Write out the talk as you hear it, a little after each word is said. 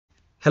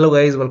Hello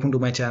guys, welcome to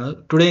my channel.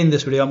 Today in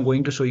this video I'm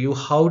going to show you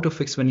how to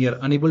fix when you're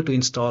unable to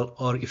install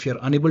or if you're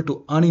unable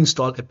to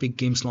uninstall Epic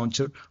Games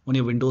Launcher on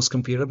your Windows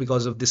computer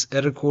because of this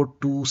error code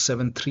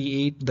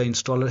 2738. The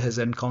installer has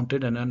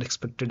encountered an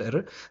unexpected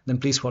error. Then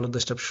please follow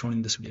the steps shown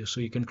in this video. So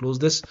you can close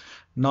this.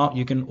 Now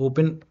you can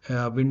open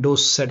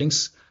Windows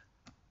settings.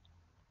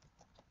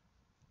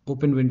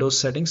 Open Windows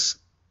settings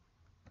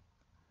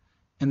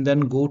and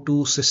then go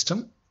to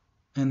System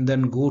and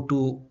then go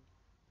to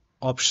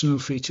Optional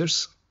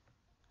Features.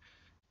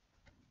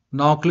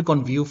 Now click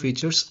on View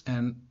Features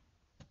and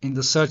in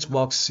the search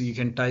box you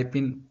can type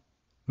in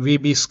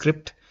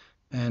VBSCRIPT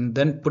and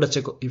then put a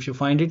check. If you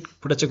find it,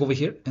 put a check over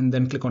here and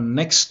then click on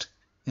Next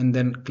and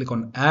then click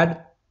on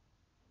Add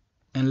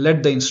and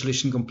let the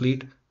installation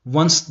complete.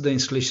 Once the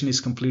installation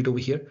is complete over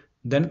here,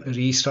 then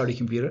restart your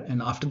computer,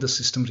 and after the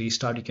system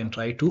restart you can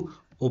try to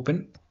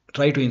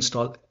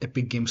install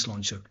Epic Games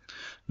Launcher.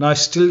 Now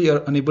still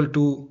you're unable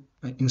to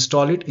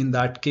install it. In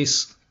that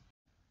case,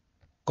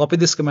 copy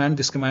this command.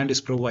 This command is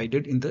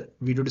provided in the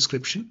video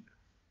description.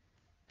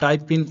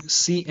 Type in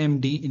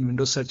CMD in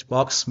Windows search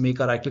box, make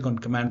a right click on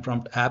command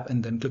prompt app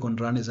and then click on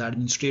run as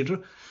administrator.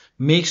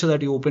 Make sure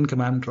that you open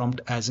command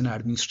prompt as an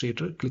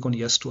administrator. Click on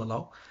yes to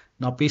allow.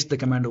 Now paste the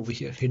command over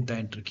here, hit the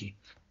enter key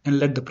and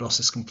let the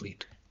process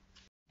complete.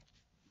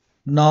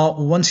 Now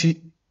once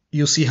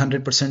you see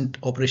 100%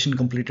 operation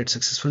completed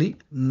successfully,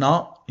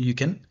 now you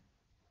can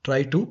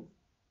try to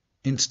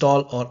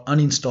install or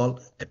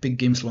uninstall Epic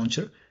Games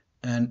Launcher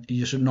and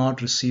you should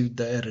not receive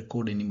the error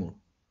code anymore.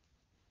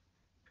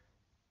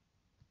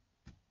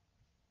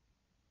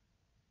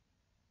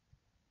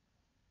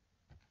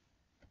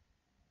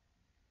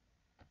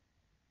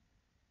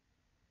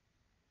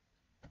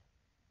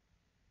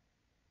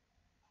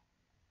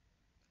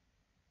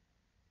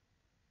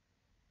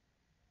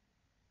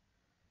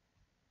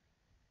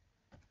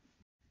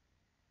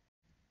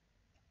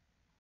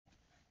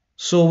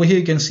 So over here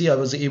you can see I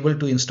was able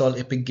to install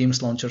Epic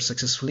Games Launcher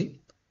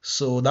successfully.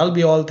 So that'll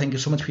be all. Thank you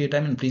so much for your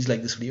time and please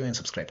like this video and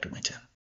subscribe to my channel.